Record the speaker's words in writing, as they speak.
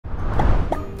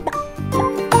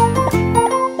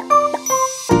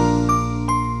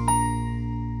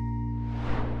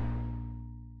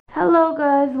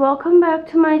welcome back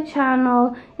to my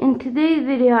channel. In today's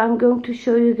video I'm going to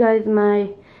show you guys my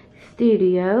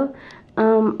studio.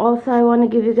 Also I want to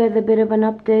give you guys a bit of an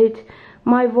update.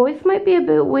 My voice might be a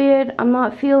bit weird. I'm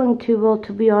not feeling too well,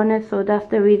 to be honest, so that's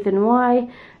the reason why.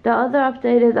 The other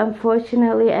update is,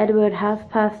 unfortunately, Edward has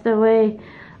passed away.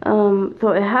 So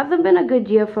it hasn't been a good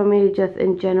year for me just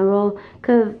in general,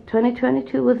 because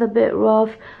 2022 was a bit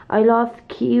rough. I lost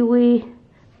Kiwi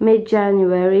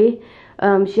mid-January.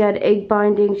 She had egg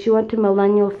binding. She went to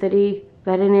Millennial City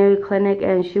Veterinary Clinic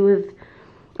and she was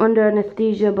under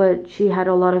anesthesia, but she had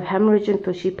a lot of hemorrhaging,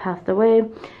 so she passed away.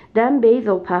 Then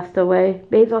Basil passed away.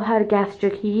 Basil had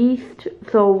gastric yeast,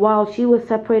 so while she was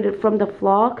separated from the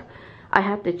flock, I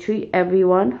had to treat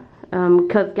everyone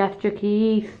because gastric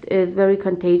yeast is very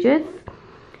contagious.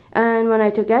 And when I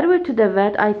took Edward to the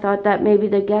vet, I thought that maybe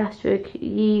the gastric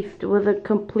yeast wasn't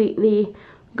completely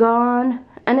gone.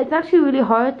 And it's actually really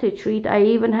hard to treat. I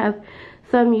even have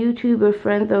some YouTuber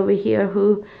friends over here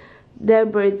who their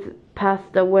birds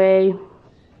passed away.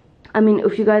 I mean,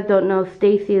 if you guys don't know,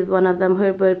 Stacy is one of them.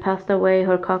 Her bird passed away,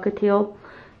 her cockatiel,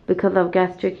 because of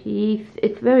gastric yeast.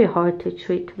 It's very hard to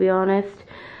treat, to be honest.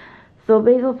 So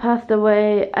Basil passed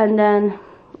away, and then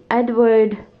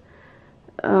Edward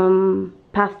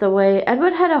passed away.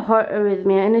 Edward had a heart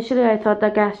arrhythmia. Initially I thought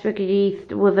that gastric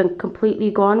yeast wasn't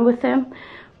completely gone with him,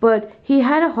 but he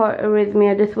had a heart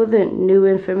arrhythmia. This wasn't new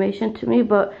information to me,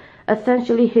 but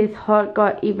essentially his heart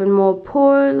got even more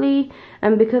poorly,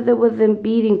 and because it wasn't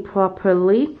beating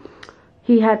properly,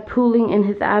 he had pooling in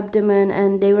his abdomen,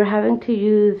 and they were having to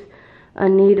use a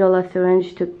needle, a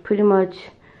syringe, to pretty much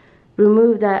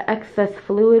remove that excess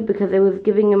fluid because it was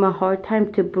giving him a hard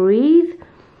time to breathe.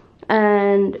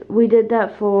 And we did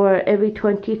that for every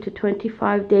 20 to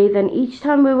 25 days, and each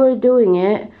time we were doing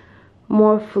it,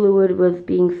 more fluid was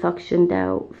being suctioned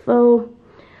out. So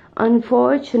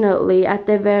unfortunately, at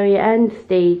the very end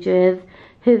stages,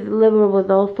 his liver was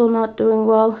also not doing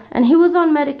well, and he was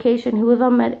on medication. He was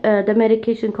on the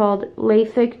medication called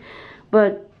LASIK,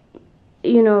 but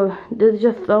you know, there's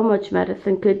just so much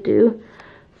medicine could do.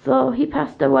 So he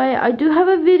passed away. I do have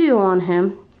a video on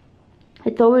him.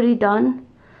 It's already done.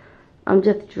 I'm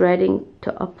just dreading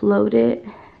to upload it.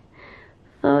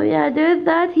 So yeah, there's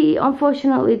that. He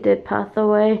unfortunately did pass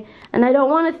away, and I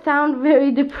don't want to sound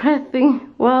very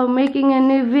depressing while making a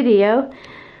new video,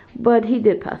 but he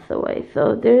did pass away.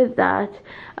 So there's that.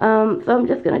 So I'm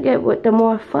just gonna get with the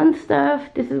more fun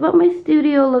stuff. This is what my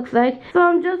studio looks like. So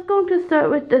I'm just going to start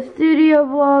with the studio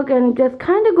vlog and just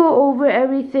kind of go over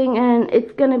everything, and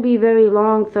it's gonna be very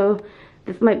long, so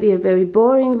this might be a very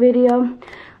boring video.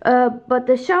 But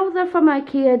the shelves are from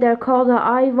Ikea. They're called the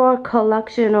IVAR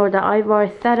collection, or the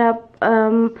IVAR setup.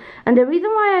 And the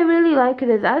reason why I really like it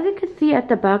is, as you can see at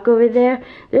the back over there,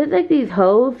 there's like these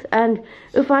holes, and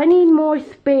if I need more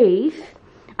space,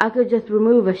 I could just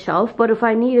remove a shelf. But if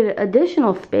I needed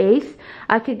additional space,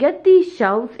 I could get these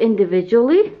shelves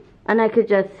individually, and I could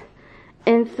just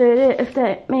insert it, if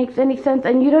that makes any sense.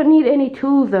 And you don't need any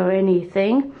tools or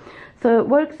anything, so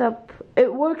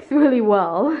it works really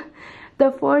well.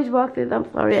 The forage boxes, I'm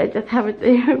sorry, I just have it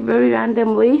there very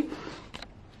randomly.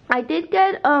 I did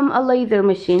get a laser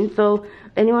machine, so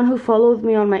anyone who follows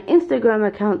me on my Instagram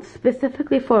account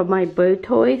specifically for my bird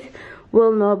toys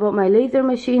will know about my laser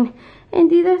machine. And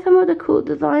these are some of the cool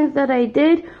designs that I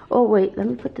did. Oh wait, let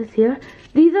me put this here.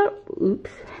 These are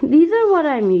what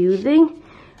I'm using.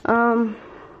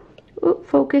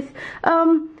 Focus.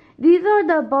 These are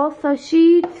the Balsa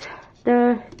sheets.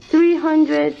 They're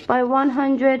 300 by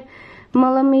 100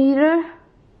 millimeter,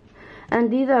 and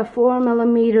these are 4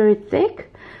 millimeter thick.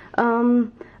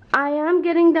 I am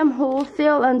getting them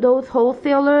wholesale, and those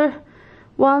wholesaler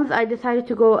ones I decided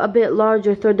to go a bit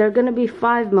larger, so they're gonna be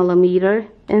 5 millimeter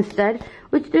instead,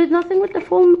 which there's nothing with the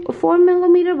 4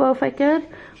 millimeter, but if I could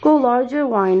go larger,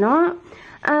 why not?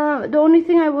 The only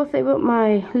thing I will say about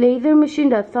my laser machine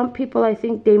that some people, I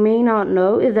think they may not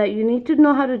know, is that you need to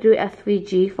know how to do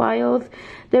SVG files.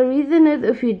 The reason is,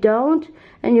 if you don't,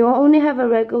 and you only have a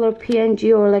regular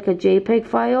PNG or like a JPEG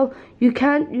file, you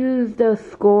can't use the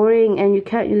scoring and you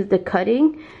can't use the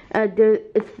cutting.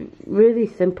 It's really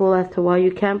simple as to why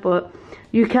you can't, but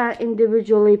you can't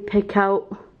individually pick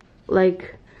out,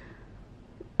 like,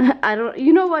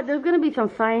 you know what, there's gonna be some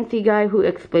sciencey guy who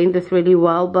explains this really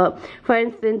well. But for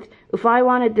instance, if I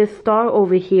wanted this star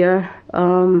over here,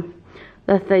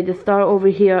 let's say the star over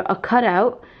here, a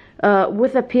cutout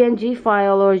with a PNG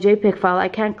file or a JPEG file, I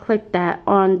can't click that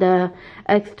on the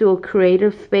XTool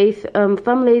creative space.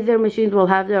 Some laser machines will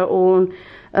have their own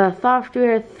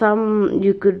software, some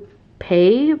you could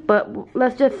pay, but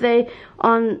let's just say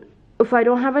on if I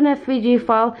don't have an SVG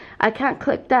file, I can't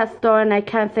click that store and I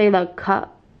can't say like cut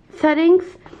settings.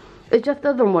 It just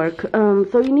doesn't work.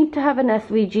 So you need to have an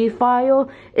SVG file.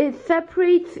 It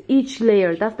separates each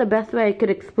layer. That's the best way I could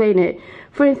explain it.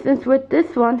 For instance, with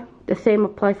this one, the same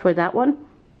applies for that one.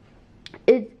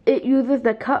 It uses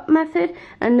the cut method,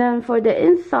 and then for the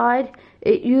inside,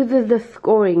 it uses the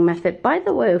scoring method. By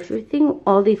the way, if you're seeing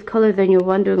all these colors and you're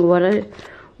wondering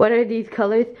what are these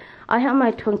colors, I have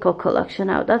my twinkle collection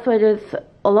out. That's why there's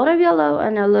a lot of yellow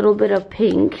and a little bit of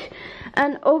pink.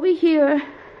 And over here,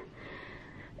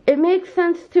 it makes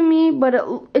sense to me, but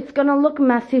it's gonna look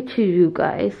messy to you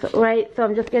guys, right? So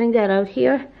I'm just getting that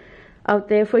out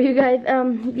there for you guys.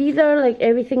 These are like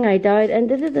everything I dyed, and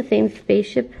this is the same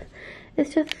spaceship.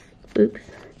 It's just, oops,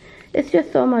 it's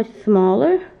just so much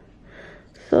smaller.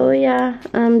 So yeah,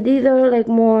 these are like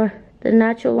more the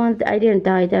natural ones. I didn't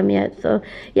dye them yet. So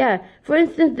yeah, for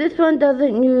instance, this one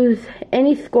doesn't use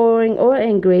any scoring or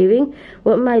engraving.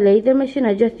 With my laser machine,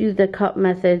 I just use the cut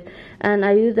method, and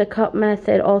I use the cut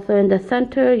method also in the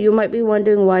center. You might be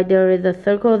wondering why there is a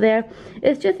circle there.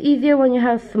 It's just easier when you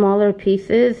have smaller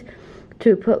pieces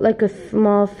to put like a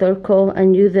small circle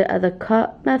and use it as a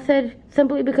cut method,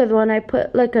 simply because when I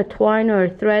put like a twine or a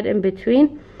thread in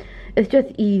between, it's just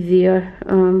easier.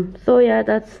 So yeah,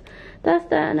 that's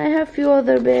that. And I have a few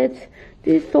other bits.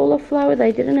 These Sola flowers I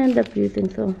didn't end up using,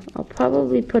 so I'll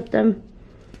probably put them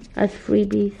as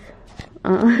freebies.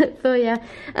 So yeah,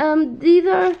 these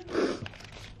are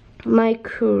my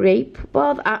crepe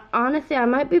balls. Honestly, I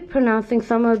might be pronouncing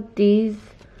some of these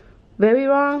very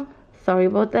wrong. Sorry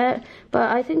about that, but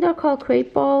I think they're called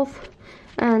crepe balls,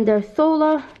 and they're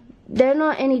Sola. They're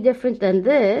not any different than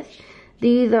this.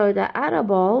 These are the Ada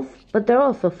balls, but they're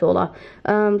also Sola.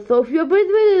 So if your birds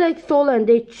really like Sola and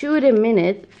they chew it in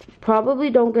minutes,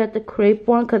 probably don't get the crepe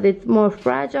one because it's more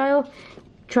fragile.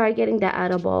 Try getting the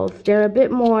Ada balls. They're a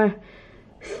bit more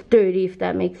sturdy, if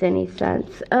that makes any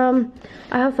sense.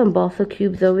 I have some Balsa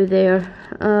cubes over there.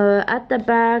 At the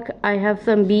back, I have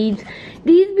some beads.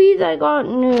 These beads I got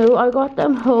new. I got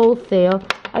them wholesale.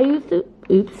 I used to,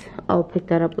 oops, I'll pick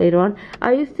that up later on.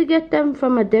 I used to get them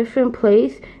from a different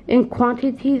place in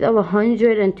quantities of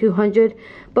 100 and 200,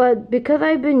 but because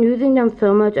I've been using them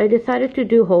so much, I decided to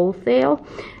do wholesale.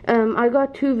 I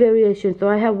got two variations. So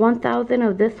I have 1,000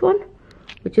 of this one,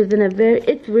 which is in a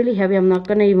it's really heavy. I'm not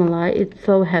gonna even lie, it's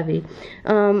so heavy.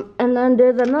 And then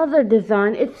there's another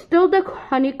design. It's still the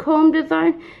honeycomb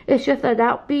design, it's just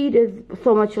that bead is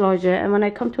so much larger, and when I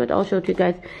come to it, I'll show it to you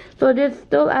guys. So there's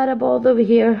still Ada balls over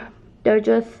here. They're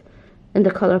just in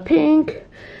the color pink.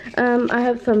 I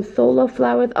have some Sola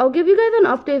flowers. I'll give you guys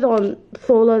an update on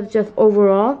Solas just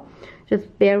overall.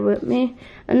 Just bear with me.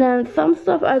 And then some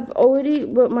stuff I've already,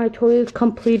 with my toys,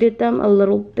 completed them a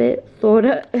little bit,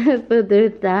 sorta. So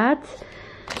there's that.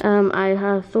 I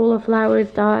have Sola flowers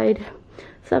dyed.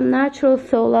 Some natural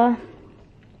Sola.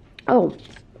 Oh,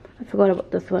 I forgot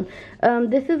about this one.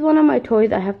 This is one of my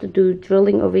toys. I have to do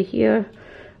drilling over here.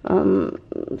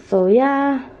 So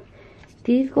yeah,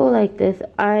 these go like this.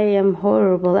 I am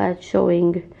horrible at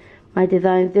showing my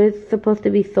designs. There's supposed to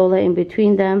be Sola in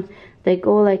between them. They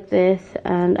go like this,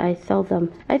 and I sell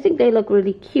them. I think they look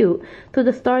really cute. So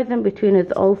the stars in between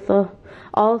is also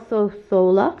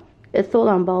Sola. It's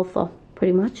Sola and Balsa,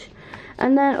 pretty much.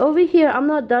 And then over here, I'm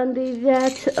not done these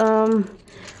yet.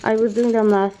 I was doing them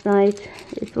last night.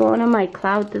 It's one of my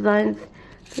cloud designs.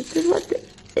 This is what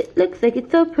it looks like.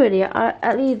 It's so pretty.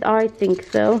 At least I think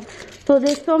so. So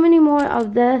there's so many more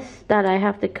of this that I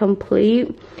have to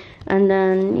complete. And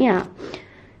then, yeah.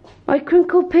 My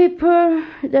crinkle paper,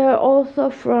 they're also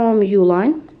from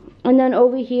Uline. And then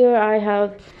over here I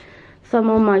have some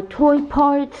of my toy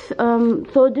parts.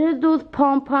 So there's those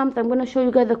pom-poms. I'm going to show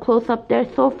you guys a close-up. They're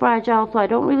so fragile, so I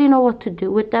don't really know what to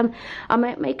do with them. I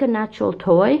might make a natural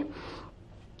toy.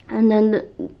 And then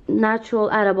the natural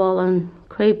Ada ball and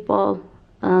crepe ball.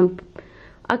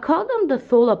 I call them the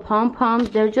Sola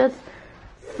pom-poms. They're just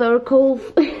circles.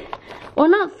 Well,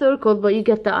 not circles, but you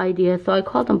get the idea. So I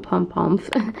call them pom-poms.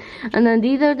 And then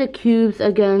these are the cubes,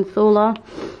 again, Sola.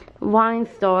 Wine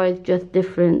stars, just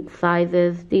different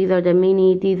sizes. These are the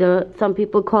mini. These are, some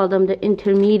people call them the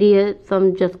intermediate.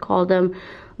 Some just call them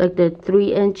like the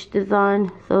 3-inch design.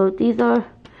 So these are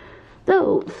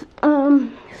those.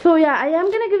 So yeah, I am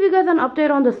going to give you guys an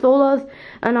update on the Solas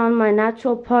and on my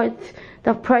natural parts.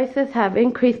 The prices have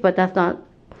increased, but that's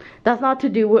not to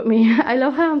do with me. I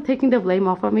love how I'm taking the blame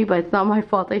off of me, but it's not my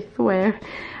fault, I swear.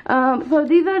 So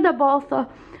these are the Balsa.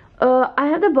 I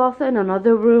have the Balsa in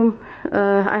another room.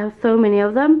 I have so many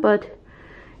of them, but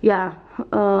yeah,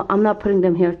 I'm not putting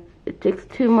them here. It takes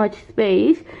too much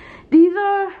space. These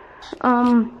are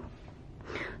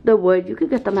the wood. You could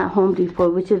get them at Home Depot,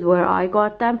 which is where I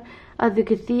got them. As you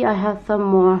can see, I have some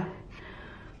more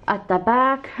at the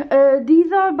back.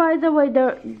 These are, by the way,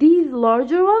 these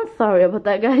larger ones, sorry about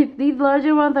that guys, these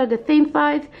larger ones are the same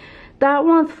size. That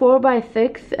one's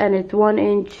 4x6 and it's 1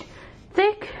 inch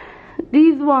thick.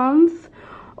 These ones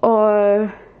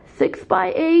are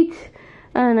 6x8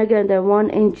 and again they're 1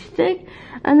 inch thick.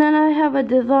 And then I have a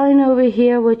design over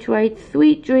here which writes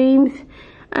Sweet Dreams,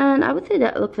 and I would say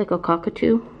that looks like a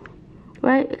cockatoo,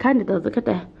 right? It kind of does. Look at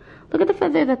the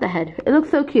feathers at the head. It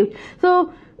looks so cute.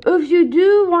 So if you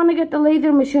do want to get the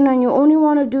laser machine and you only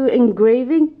want to do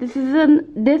engraving, this is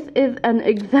an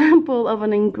example of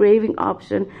an engraving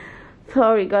option.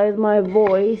 Sorry guys, my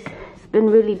voice has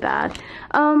been really bad.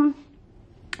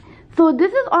 So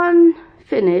this is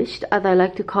unfinished, as I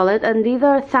like to call it, and these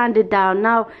are sanded down.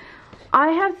 Now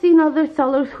I have seen other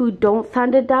sellers who don't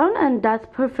sand it down, and that's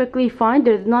perfectly fine.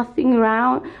 There's nothing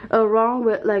wrong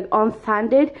with like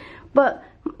unsanded, but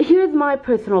here's my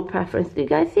personal preference. Do you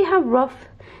guys see how rough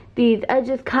these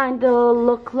edges kind of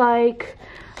look like?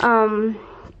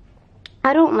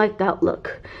 I don't like that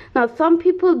look. Now some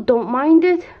people don't mind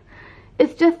it.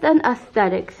 It's just an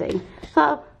aesthetic thing.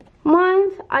 So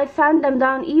mine, I sand them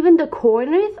down. Even the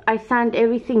corners, I sand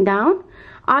everything down.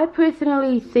 I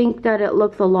personally think that it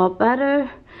looks a lot better.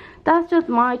 That's just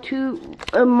my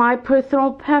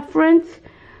personal preference.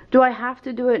 Do I have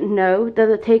to do it? No. Does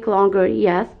it take longer?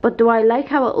 Yes. But do I like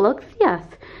how it looks? Yes.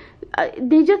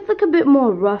 They just look a bit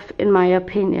more rough in my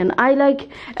opinion. I like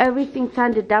everything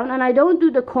sanded down, and I don't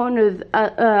do the corners.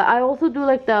 I also do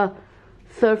like the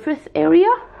surface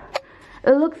area.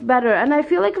 It looks better, and I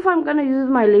feel like if I'm gonna use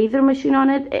my laser machine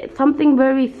on it, something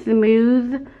very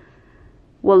smooth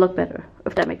will look better,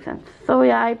 if that makes sense. So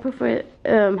yeah, I prefer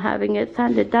having it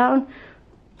sanded down.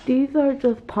 These are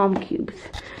just palm cubes.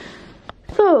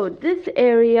 So this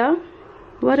area,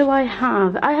 what do I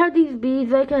have? I have these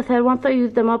beads. Like I said, once I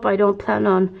use them up, I don't plan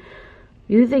on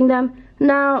using them.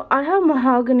 Now I have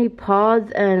mahogany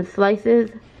pods and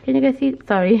slices. Can you guys see?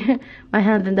 Sorry, my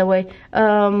hand's in the way.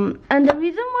 And the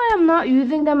reason why I'm not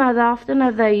using them as often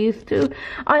as I used to,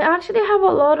 I actually have a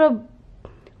lot of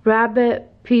rabbit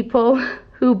people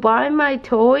who buy my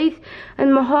toys,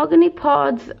 and mahogany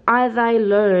pods, as I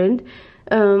learned,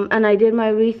 and I did my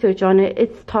research on it,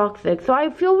 it's toxic. So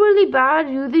I feel really bad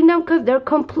using them because they're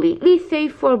completely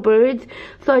safe for birds.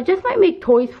 So I just might make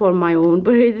toys for my own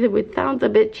birds, which sounds a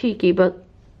bit cheeky, but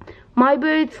my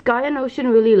birds, Sky and Ocean,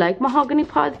 really like mahogany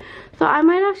pods, so I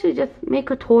might actually just make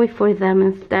a toy for them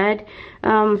instead.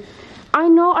 I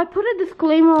know I put a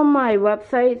disclaimer on my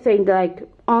website saying that like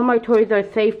all my toys are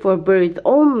safe for birds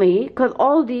only, because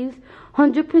all these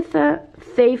 100%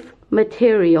 safe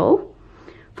material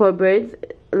for birds.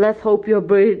 Let's hope your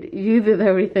bird uses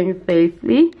everything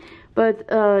safely, but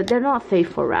they're not safe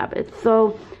for rabbits.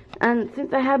 So, and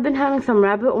since I have been having some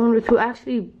rabbit owners who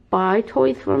actually buy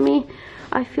toys for me,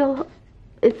 I feel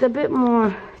it's a bit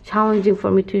more challenging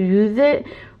for me to use it,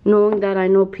 knowing that I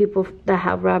know people that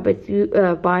have rabbits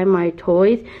buy my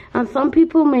toys, and some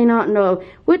people may not know.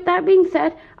 With that being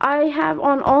said, I have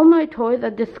on all my toys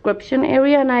a description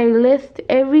area, and I list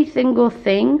every single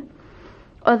thing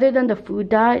other than the food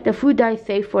dye. The food dye is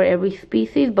safe for every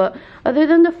species, but other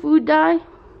than the food dye,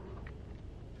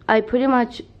 I pretty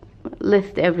much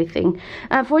list everything.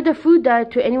 And for the food dye,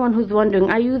 to anyone who's wondering,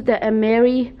 I use the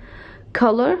Emery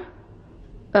color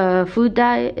food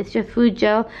dye. It's just food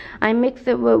gel. I mix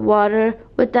it with water.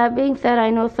 With that being said, I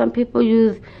know some people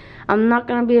use, I'm not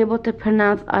going to be able to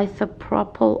pronounce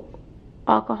isopropyl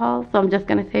alcohol, so I'm just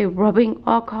going to say rubbing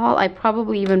alcohol. I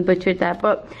probably even butchered that,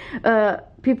 but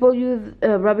people use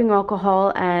rubbing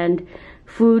alcohol and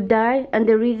food dye, and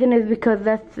the reason is because,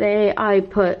 let's say I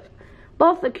put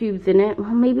balsa cubes in it.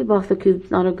 Well, maybe balsa cubes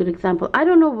not a good example. I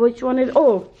don't know which one is.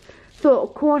 Oh, so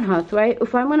corn husk, right?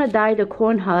 If I'm gonna dye the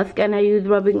corn husk and I use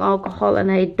rubbing alcohol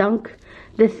and I dunk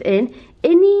this in,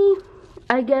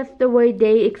 I guess the way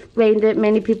they explained it,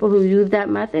 many people who use that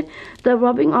method, the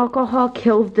rubbing alcohol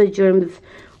kills the germs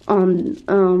on,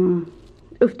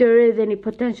 if there is any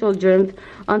potential germs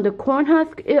on the corn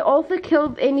husk. It also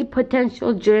kills any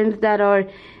potential germs that are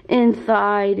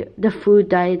inside the food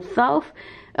dye itself.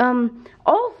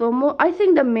 Also, I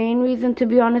think the main reason, to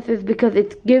be honest, is because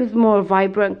it gives more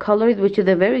vibrant colors, which is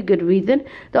a very good reason.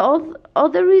 The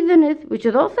other reason is, which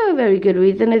is also a very good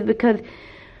reason, is because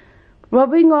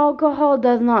rubbing alcohol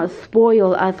does not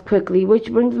spoil as quickly,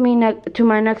 which brings me to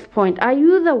my next point. I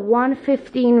use a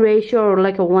 1:15 ratio or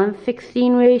like a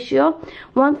 1:16 ratio.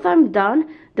 Once I'm done,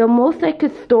 the most I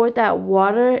could store that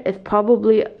water is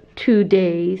probably 2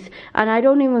 days, and I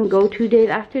don't even go 2 days.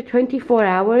 After 24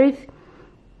 hours,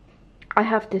 I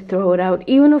have to throw it out.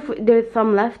 Even if there's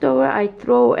some left over, I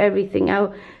throw everything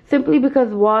out, simply because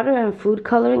water and food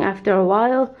coloring, after a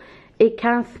while, it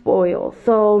can spoil.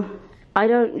 So I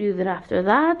don't use it after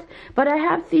that. But I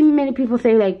have seen many people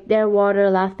say like their water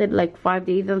lasted like 5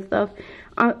 days and stuff.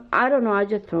 I don't know, I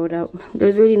just throw it out.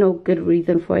 There's really no good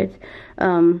reason for it.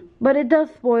 But it does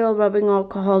spoil. Rubbing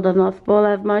alcohol does not spoil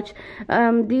as much.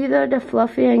 These are the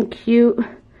fluffy and cute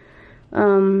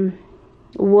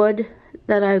wood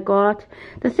that I got.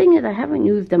 The thing is, I haven't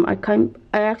used them. I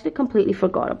actually completely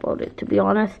forgot about it, to be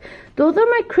honest. Those are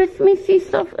my Christmassy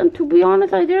stuff, and to be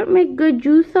honest, I didn't make good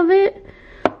use of it,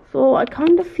 so I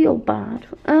kind of feel bad.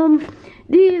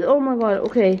 These, oh my god,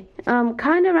 okay,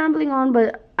 kind of rambling on,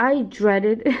 but I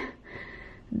dreaded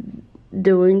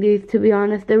doing these, to be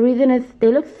honest. The reason is they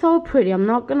look so pretty, I'm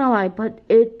not gonna lie, but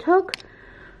it took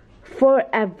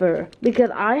forever because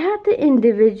I had to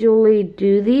individually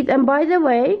do these. And by the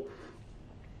way,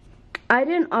 I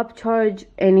didn't upcharge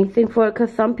anything for it,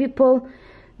 because some people,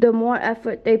 the more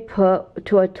effort they put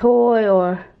to a toy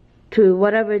or to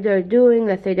whatever they're doing,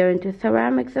 let's say they're into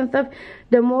ceramics and stuff,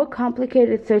 the more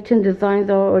complicated certain designs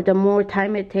are, or the more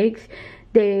time it takes,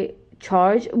 they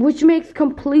charge, which makes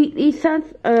completely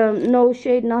sense. No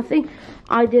shade, nothing.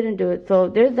 I didn't do it, so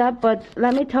there's that. But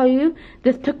let me tell you,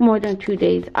 this took more than 2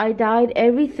 days. I dyed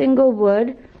every single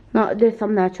wood. No, there's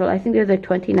some natural, I think there's like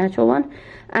 20 natural one,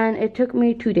 and it took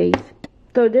me 2 days.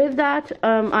 So there's that.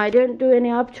 I didn't do any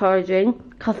upcharging,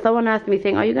 because someone asked me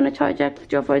saying, are you going to charge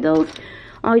extra for those?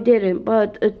 I didn't,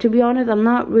 but to be honest, I'm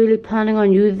not really planning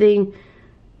on using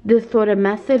this sort of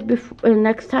method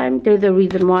next time. There's a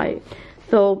reason why.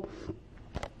 So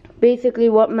basically,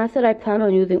 what method I plan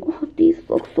on using, oh, these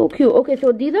look so cute. Okay,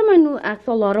 so these are my new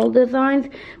axolotl designs,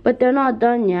 but they're not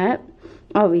done yet,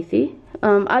 obviously.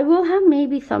 I will have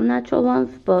maybe some natural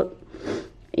ones, but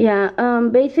yeah,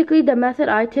 basically the method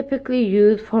I typically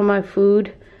use for my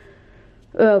food,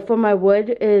 for my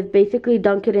wood, is basically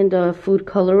dunk it in the food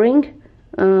coloring.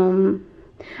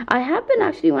 I have been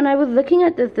actually, when I was looking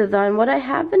at this design, what I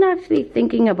have been actually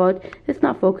thinking about, it's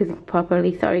not focusing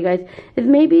properly, sorry guys, is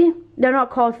maybe, they're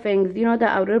not called fangs, you know, the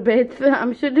outer bits.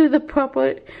 I'm sure there's a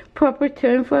proper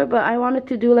term for it, but I wanted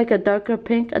to do like a darker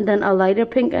pink and then a lighter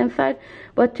pink inside.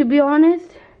 But to be honest,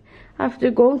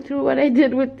 after going through what I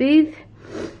did with these,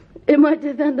 it might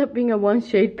just end up being a one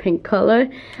shade pink color.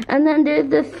 And then there's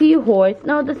the seahorse.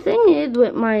 Now the thing is,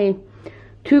 with my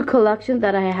 2 collections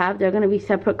that I have, they're going to be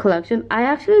separate collections. I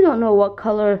actually don't know what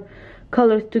colors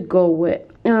to go with.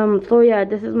 So yeah,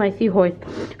 this is my seahorse.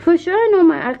 For sure I know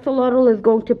my axolotl is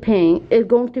going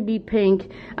to be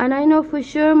pink. And I know for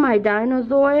sure my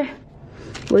dinosaur,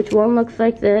 which one looks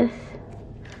like this.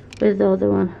 Where's the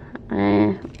other one?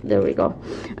 There we go.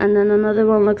 And then another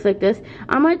one looks like this.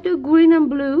 I might do green and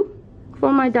blue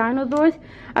for my dinosaurs.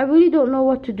 I really don't know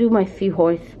what to do my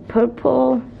seahorse.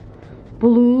 Purple,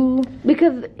 blue,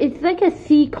 because it's like a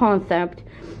sea concept.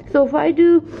 So if I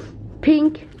do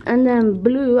pink and then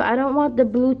blue, I don't want the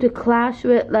blue to clash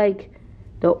with like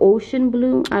the ocean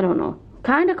blue. I don't know,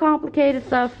 kind of complicated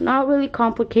stuff. Not really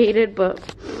complicated, but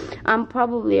I'm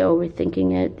probably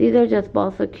overthinking it. These are just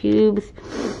balsa cubes,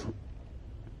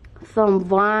 some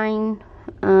vine,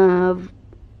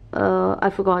 I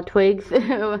forgot, twigs,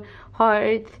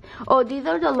 hearts. Oh, these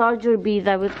are the larger beads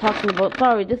I was talking about.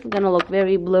 Sorry, this is gonna look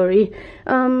very blurry.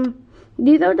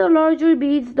 These are the larger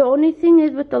beads. The only thing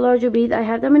is, with the larger beads, I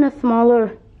have them in a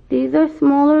smaller, these are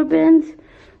smaller bins,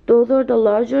 those are the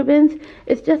larger bins.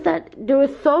 It's just that there were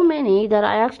so many that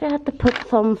I actually had to put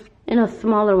some in a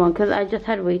smaller one, because I just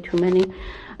had way too many.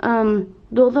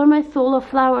 Those are my Sola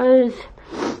flowers,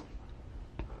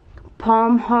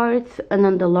 palm hearts, and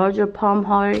then the larger palm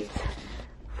hearts.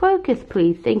 Focus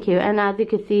please, thank you. And as you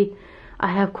can see,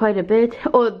 I have quite a bit.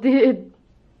 Oh,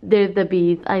 there's the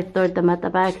beads, I stored them at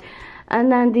the back.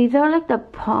 And then these are like the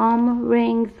palm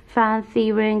rings,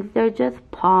 fancy rings, they're just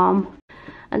palm.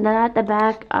 And then at the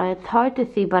back, it's hard to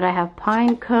see, but I have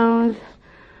pine cones.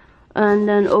 And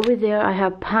then over there I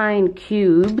have pine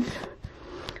cubes.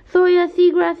 So yeah,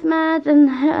 seagrass mats, and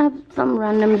I have some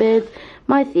random bits.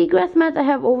 My seagrass mats, I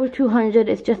have over 200.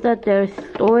 It's just that they're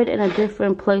stored in a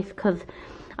different place because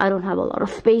I don't have a lot of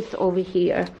space over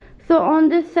here. So on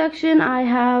this section I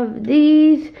have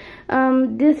these.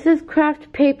 This is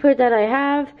craft paper that I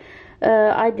have.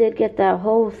 I did get that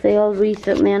wholesale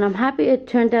recently, and I'm happy it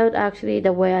turned out actually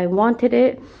the way I wanted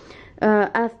it.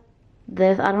 As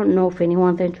this, I don't know if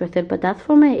anyone's interested, but that's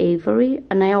for my aviary,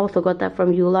 and I also got that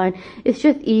from Uline. It's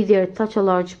just easier, it's such a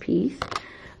large piece.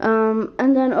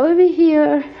 And then over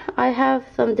here I have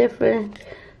some different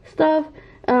stuff.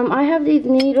 I have these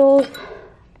needles.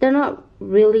 They're not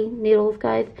really needles,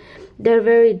 guys. They're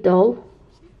very dull.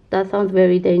 That sounds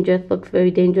very dangerous, looks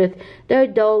very dangerous. They're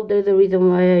dull, there's a reason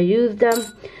why I use them.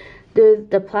 There's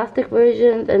the plastic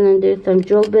versions, and then there's some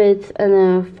drill bits and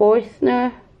a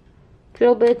Forstner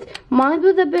drill bits. Mine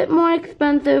was a bit more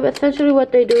expensive. Essentially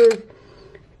what they do is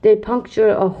they puncture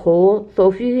a hole. So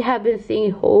if you have been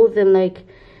seeing holes in like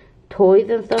toys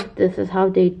and stuff, this is how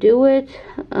they do it.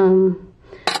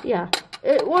 Yeah,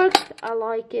 it works. I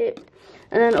like it.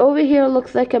 And then over here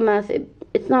looks like a mess.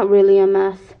 It's not really a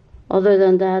mess, other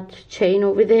than that chain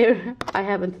over there. I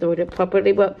haven't stored it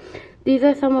properly, but these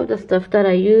are some of the stuff that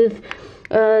I use.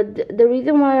 The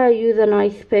reason why I use an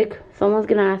ice pick, someone's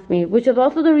gonna ask me, which is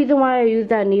also the reason why I use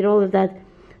that needle, is that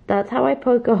that's how I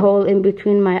poke a hole in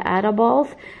between my ADA balls,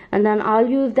 and then I'll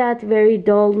use that very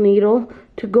dull needle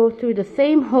to go through the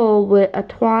same hole with a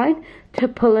twine to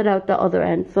pull it out the other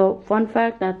end. So fun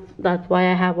fact, that's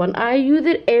why I have one. I use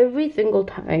it every single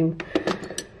time.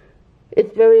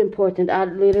 It's very important. I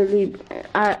literally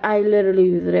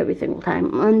use it every single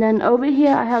time. And then over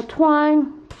here I have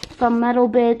twine, some metal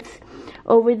bits.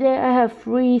 Over there I have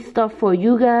free stuff for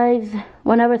you guys.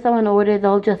 Whenever someone orders,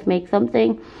 I'll just make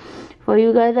something for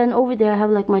you guys. And over there I have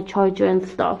like my charger and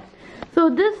stuff. So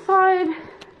this side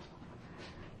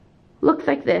looks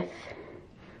like this.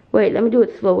 Wait, let me do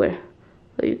it slower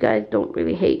so you guys don't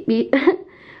really hate me.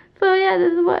 So yeah,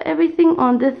 this is what everything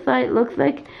on this side looks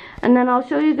like. And then I'll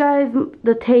show you guys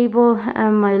the table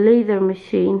and my laser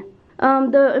machine.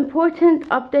 The important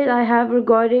update I have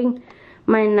regarding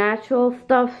my natural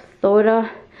stuff, Sola,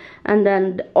 and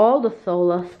then all the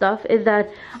Sola stuff, is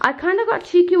that I kind of got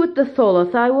cheeky with the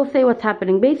Sola. So I will say what's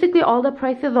happening. Basically all the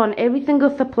prices on every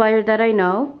single supplier that I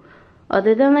know,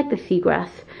 other than like the seagrass,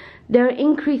 they're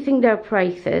increasing their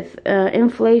prices.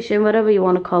 Inflation, whatever you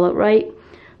want to call it, right?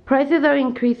 Prices are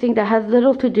increasing. That has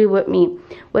little to do with me.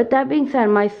 With that being said,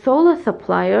 my Sola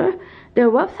supplier, their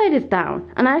website is down.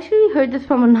 And I actually heard this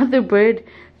from another bird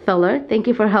seller. Thank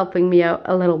you for helping me out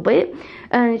a little bit.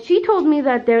 And she told me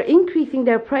that they're increasing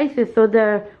their prices, so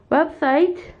their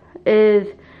website is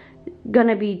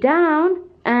gonna be down.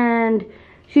 And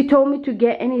she told me to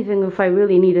get anything if I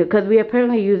really need it, because we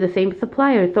apparently use the same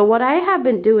supplier. So what I have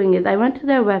been doing is I went to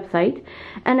their website,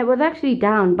 and it was actually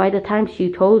down by the time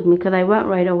she told me, because I went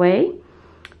right away.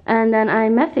 And then I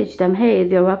messaged them, hey,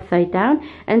 is your website down?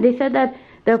 And they said that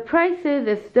the prices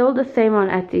is still the same on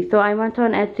Etsy. So I went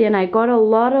on Etsy and I got a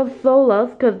lot of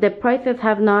Solas, because the prices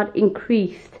have not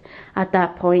increased at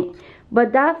that point.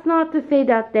 But that's not to say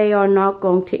that they are not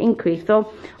going to increase.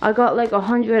 So I got like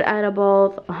 100 ADA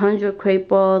balls, 100 crepe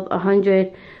balls,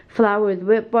 100 flowers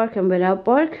with bark and without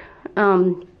bark.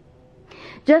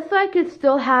 Just so I could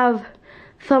still have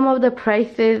some of the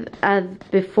prices as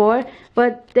before,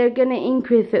 but they're gonna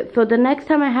increase it. So the next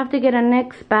time I have to get a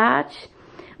next batch,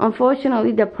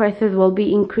 unfortunately the prices will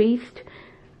be increased.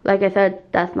 Like I said,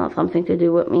 that's not something to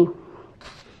do with me.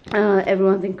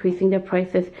 Everyone's increasing their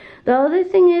prices. The other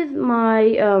thing is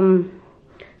my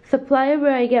supplier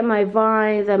where I get my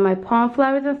vines and my palm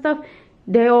flowers and stuff,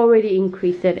 they already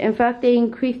increased it. In fact, they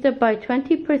increased it by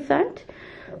 20%.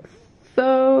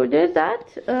 So there's that.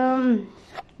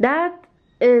 That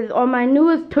is on my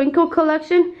newest Twinkle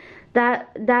collection.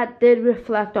 That did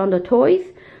reflect on the toys.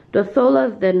 The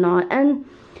Solas did not. And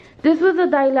this was a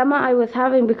dilemma I was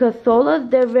having, because Solas,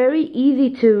 they're very easy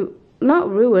to not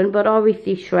ruin, but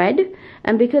obviously shred.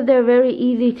 And because they're very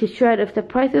easy to shred, if the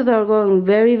prices are going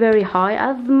very, very high,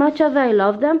 as much as I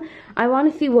love them, I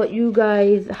want to see what you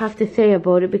guys have to say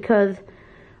about it, because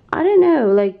I don't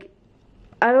know, like,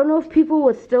 I don't know if people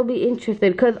would still be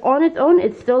interested, because on its own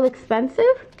it's still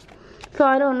expensive. So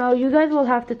I don't know, you guys will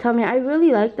have to tell me. I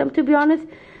really like them, to be honest.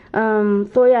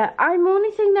 So yeah, I'm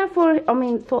only saying that for,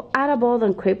 so ADA balls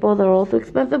and crepe balls are also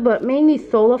expensive, but mainly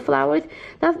Sola flowers.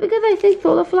 That's because I think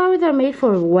Sola flowers are made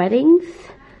for weddings,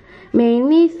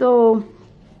 mainly. So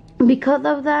because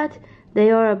of that,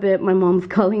 they are a bit, my mom's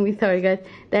calling me, sorry guys,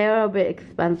 they are a bit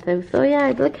expensive. So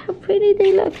yeah, look how pretty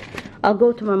they look. I'll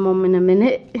go to my mom in a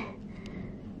minute.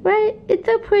 Right, it's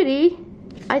so pretty.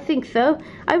 I think so.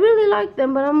 I really like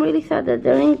them, but I'm really sad that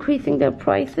they're increasing their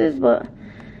prices, but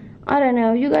I don't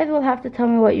know. You guys will have to tell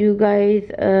me what you guys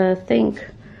think.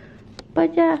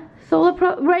 But yeah, Sola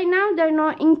right now they're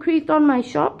not increased on my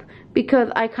shop, because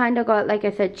I kind of got, like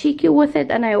I said, cheeky with it,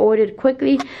 and I ordered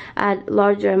quickly at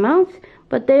larger amounts.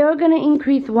 But they are gonna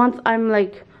increase once I'm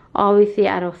like obviously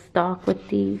out of stock with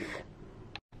these.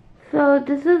 So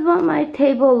this is what my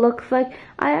table looks like.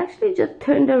 I actually just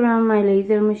turned around my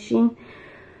laser machine.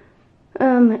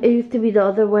 It used to be the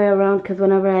other way around, because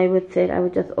whenever I would sit, I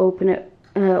would just open it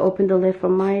open the lid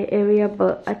from my area,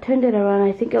 but I turned it around.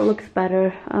 I think it looks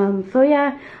better. So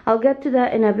yeah, I'll get to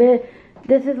that in a bit.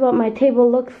 This is what my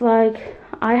table looks like.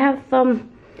 I have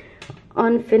some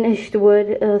unfinished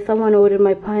wood. Someone ordered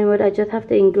my pine wood. I just have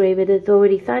to engrave it. It's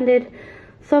already sanded.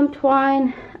 Some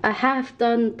twine, a half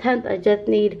done tent. I just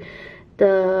need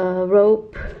the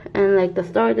rope and like the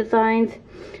star designs.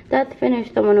 That's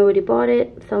finished. Someone already bought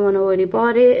it.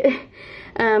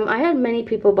 I had many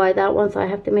people buy that one, so I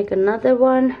have to make another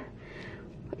one.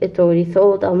 It's already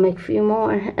sold. I'll make a few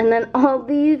more. And then all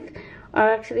these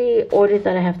are actually orders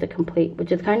that I have to complete,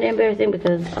 which is kind of embarrassing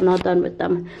because I'm not done with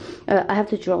them. I have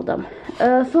to draw them.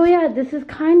 So yeah, this is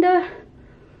kind of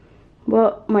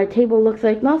what my table looks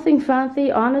like. Nothing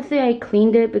fancy. Honestly, I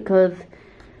cleaned it because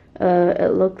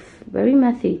it looks very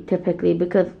messy typically,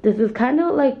 because this is kind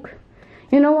of like,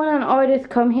 you know, when an artist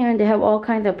come here and they have all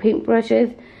kinds of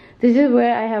paintbrushes. This is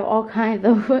where I have all kinds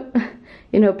of,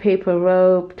 you know, paper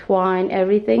rope, twine,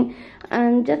 everything.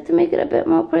 And just to make it a bit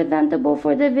more presentable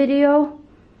for the video,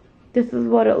 this is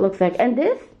what it looks like. And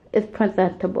this is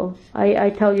presentable, I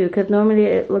tell you, because normally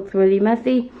it looks really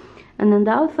messy. And then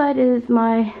the outside is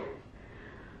my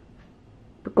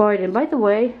garden. By the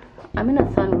way, I'm in a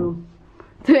sunroom.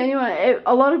 So anyway,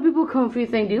 a lot of people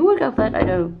confuse saying, do you work outside? I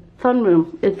don't.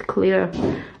 Sunroom, it's clear.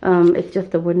 It's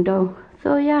just a window.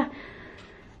 So yeah,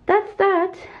 that's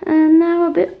that. And now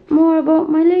a bit more about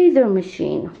my laser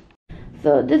machine.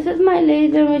 So this is my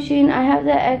laser machine. I have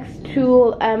the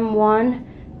XTool M1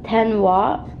 10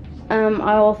 watt.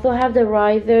 I also have the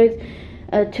risers.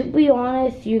 To be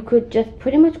honest, you could just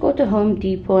pretty much go to Home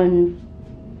Depot and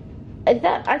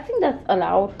I think that's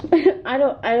allowed. I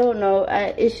don't know.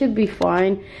 It should be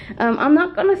fine. I'm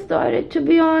not gonna start it, to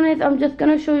be honest. I'm just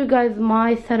gonna show you guys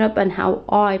my setup and how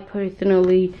I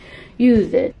personally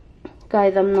use it.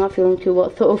 Guys, I'm not feeling too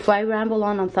well, so if I ramble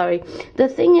on, I'm sorry. The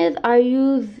thing is, I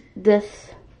use this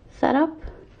setup,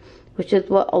 which is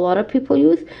what a lot of people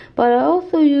use, but I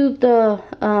also use the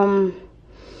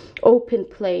open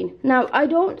plane. Now, I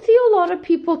don't see a lot of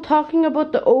people talking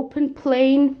about the open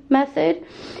plane method,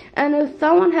 and if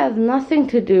someone has nothing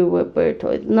to do with bird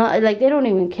toys, not like they don't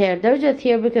even care, they're just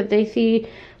here because they see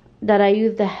that I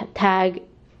use the tag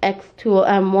XTool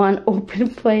M1 open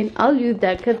plane, I'll use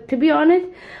that, because to be honest,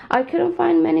 I couldn't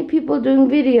find many people doing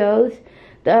videos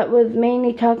that was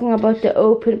mainly talking about the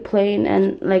open plane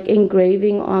and like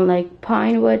engraving on like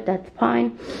pine wood. That's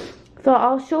pine. So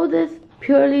I'll show this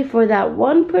purely for that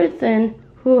one person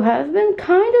who has been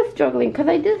kind of struggling, because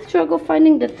I did struggle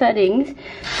finding the settings.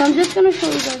 So I'm just going to show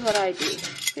you guys what I do.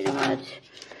 Pretty much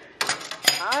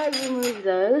I remove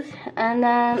those, and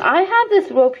then I have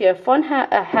this rope here, fun hat,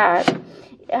 a hat.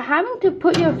 Having to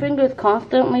put your fingers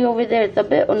constantly over there, it's a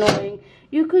bit annoying.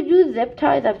 You could use zip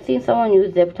ties. I've seen someone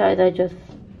use zip ties. I just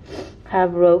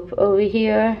have rope over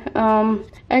here.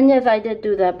 And yes, I did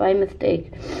do that by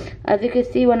mistake. As you can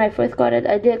see, when I first got it,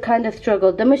 I did kind of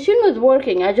struggle. The machine was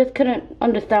working. I just couldn't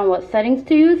understand what settings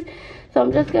to use. So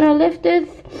I'm just going to lift this,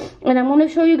 and I'm going to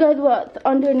show you guys what's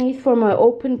underneath for my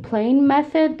open plane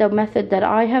method, the method that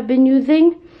I have been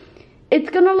using. It's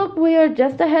going to look weird,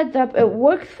 just a heads up. It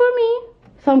works for me,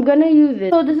 so I'm going to use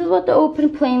it. So this is what the open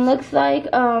plane looks like.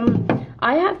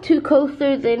 I have two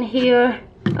coasters in here.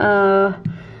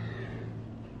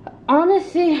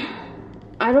 Honestly,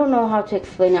 I don't know how to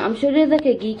explain it. I'm sure there's like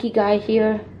a geeky guy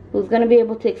here who's going to be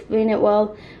able to explain it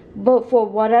well. But for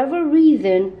whatever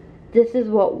reason, this is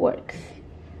what works.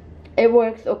 It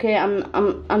works, okay?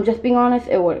 I'm just being honest,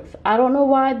 it works. I don't know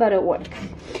why, but it works.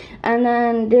 And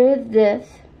then there's this.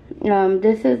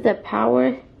 This is the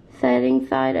power setting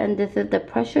side, and this is the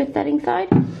pressure setting side.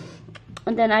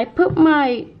 And then I put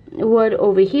my wood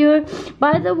over here.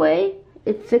 By the way,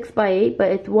 it's 6 by 8,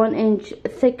 but it's 1 inch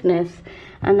thickness.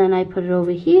 And then I put it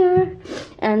over here,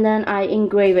 and then I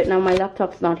engrave it. Now my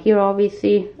laptop's not here,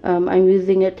 obviously. I'm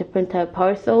using it to print out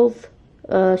parcels,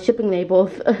 shipping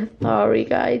labels. Sorry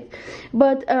guys,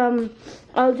 but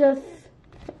I'll just,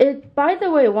 it, by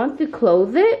the way, once you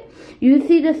close it, you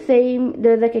see the same,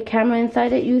 there's like a camera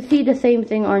inside it, you see the same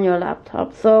thing on your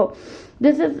laptop. So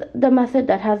this is the method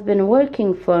that has been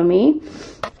working for me.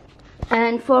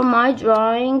 And for my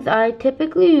drawings, I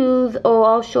typically use,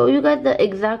 I'll show you guys the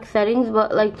exact settings,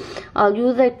 but like I'll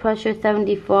use like pressure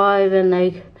 75 and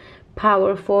like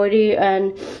power 40,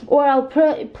 and or I'll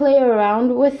play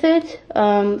around with it.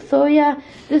 So yeah,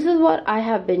 this is what I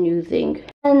have been using.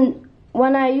 And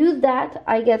when I use that,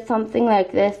 I get something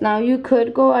like this. Now you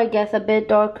could go, I guess, a bit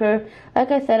darker.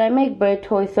 Like I said, I make bird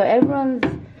toys, so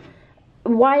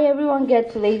why everyone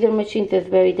gets laser machines is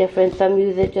very different. Some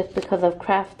use it just because of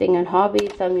crafting and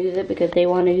hobbies. Some use it because they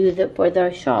want to use it for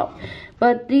their shop.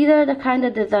 but these are the kind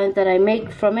of designs that I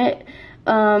make from it.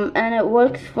 And it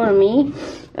works for me.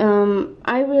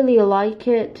 I really like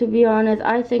it, to be honest.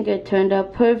 I think it turned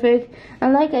out perfect.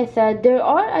 And like I said, there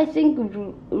are, I think,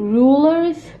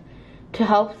 rulers to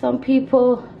help some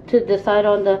people to decide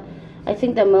on the, I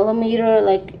think, the millimeter.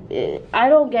 Like, I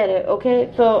don't get it,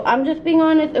 okay? So I'm just being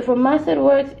honest. If a method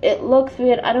works, it looks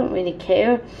weird, I don't really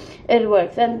care. It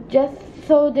works. And just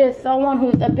so there's someone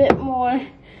who's a bit more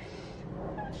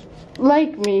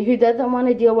like me, who doesn't want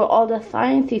to deal with all the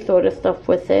sciencey sort of stuff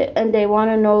with it, and they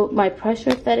want to know my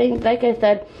pressure settings, like I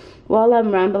said, while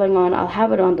I'm rambling on, I'll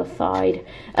have it on the side.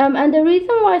 And the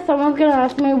reason why someone's gonna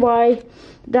ask me why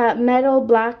that metal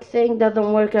black thing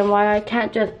doesn't work and why I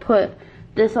can't just put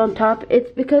this on top, it's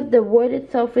because the wood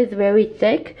itself is very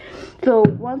thick. So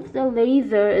once the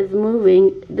laser is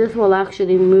moving, this will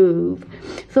actually move.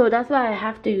 So that's why I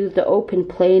have to use the open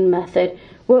plane method.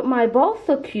 With my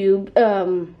balsa cube,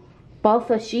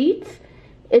 balsa sheets,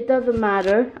 it doesn't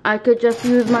matter. I could just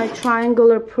use my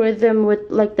triangular prism with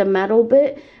like the metal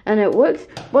bit and it works,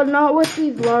 but not with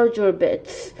these larger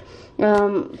bits.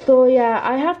 So yeah,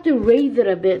 I have to raise it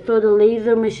a bit so the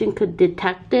laser machine could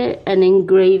detect it and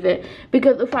engrave it,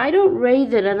 because if I don't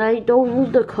raise it and I don't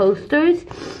move the coasters,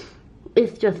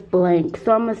 it's just blank.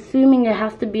 So I'm assuming it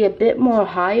has to be a bit more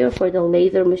higher for the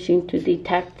laser machine to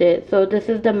detect it. So this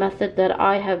is the method that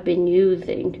I have been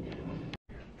using.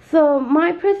 So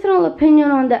my personal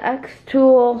opinion on the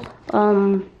XTool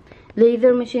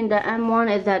laser machine, the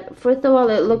M1, is that first of all,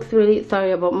 it looks really,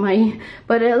 sorry about my,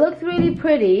 but it looks really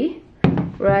pretty,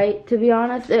 right? To be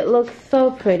honest, it looks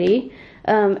so pretty.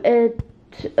 Some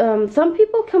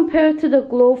people compare it to the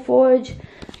Glowforge,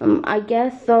 I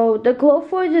guess. So the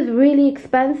Glowforge is really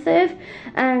expensive,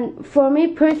 and for me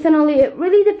personally, it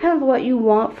really depends what you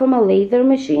want from a laser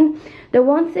machine. The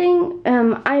one thing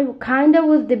I kind of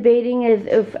was debating is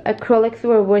if acrylics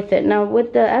were worth it. Now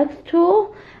with the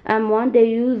XTool M1, they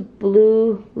use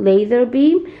blue laser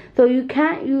beam, so you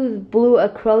can't use blue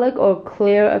acrylic or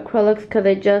clear acrylics because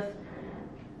it just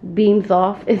beams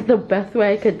off, is the best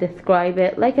way I could describe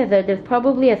it. Like I said, there's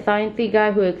probably a sciencey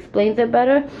guy who explains it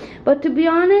better, but to be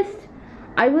honest,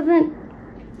 I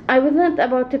wasn't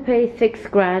about to pay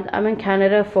 $6 grand. I'm in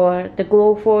Canada for the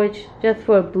Glowforge just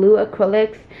for blue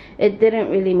acrylics. It didn't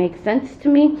really make sense to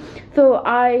me. So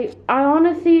I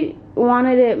honestly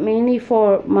wanted it mainly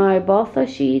for my balsa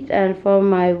sheets and for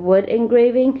my wood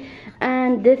engraving.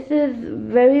 And this is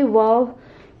very well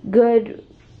good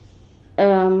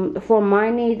for my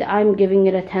needs. I'm giving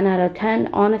it a 10 out of 10.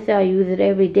 Honestly, I use it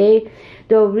every day.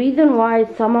 The reason why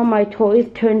some of my toys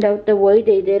turned out the way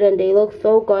they did and they look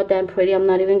so goddamn pretty, I'm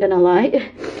not even gonna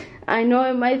lie. I know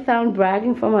it might sound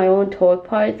bragging for my own toy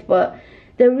parts, but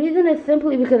the reason is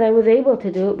simply because I was able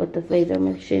to do it with this laser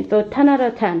machine. So 10 out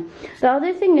of 10. The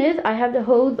other thing is, I have the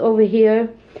hose over here.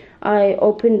 I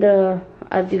opened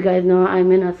as you guys know,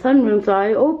 I'm in a sunroom, so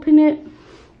I open it.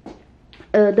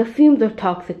 The fumes are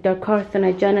toxic, they're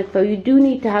carcinogenic, so you do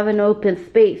need to have an open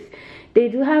space. They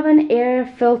do have an air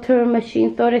filter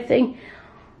machine sort of thing.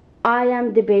 I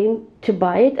am debating to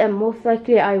buy it, and most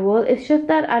likely I will. It's just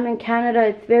that I'm in Canada,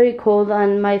 it's very cold,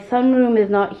 and my sunroom is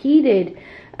not heated.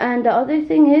 And the other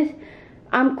thing is,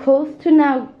 I'm close to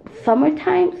now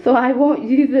summertime, so I won't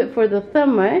use it for the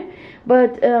summer.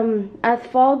 But as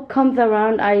fall comes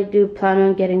around, I do plan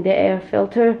on getting the air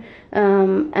filter,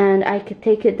 and I could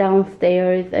take it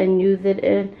downstairs and use it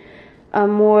in a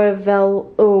more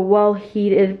well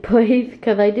heated place,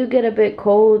 because I do get a bit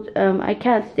cold. I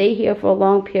can't stay here for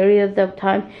long periods of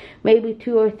time, maybe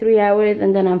 2 or 3 hours,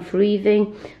 and then I'm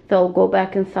freezing, so I'll go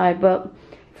back inside. But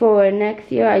for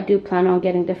next year, I do plan on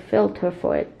getting the filter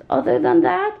for it. Other than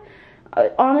that,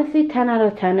 honestly, 10 out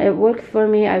of 10. It works for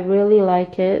me. I really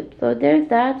like it. So there's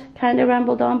that. Kind of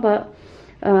rambled on, but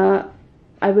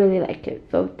I really like it.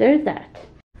 So there's that.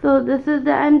 So this is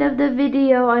the end of the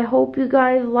video. I hope you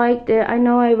guys liked it. I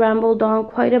know I rambled on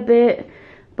quite a bit,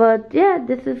 but yeah,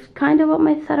 this is kind of what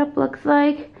my setup looks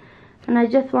like, and I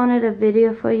just wanted a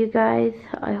video for you guys.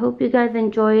 I hope you guys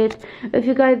enjoy it. If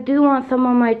you guys do want some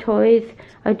of my toys,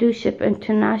 I do ship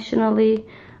internationally,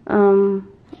 and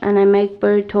I make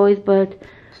bird toys, but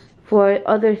for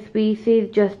other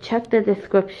species, just check the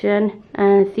description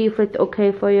and see if it's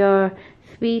okay for your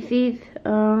species.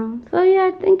 So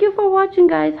yeah, thank you for watching,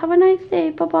 guys. Have a nice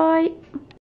day. Bye bye.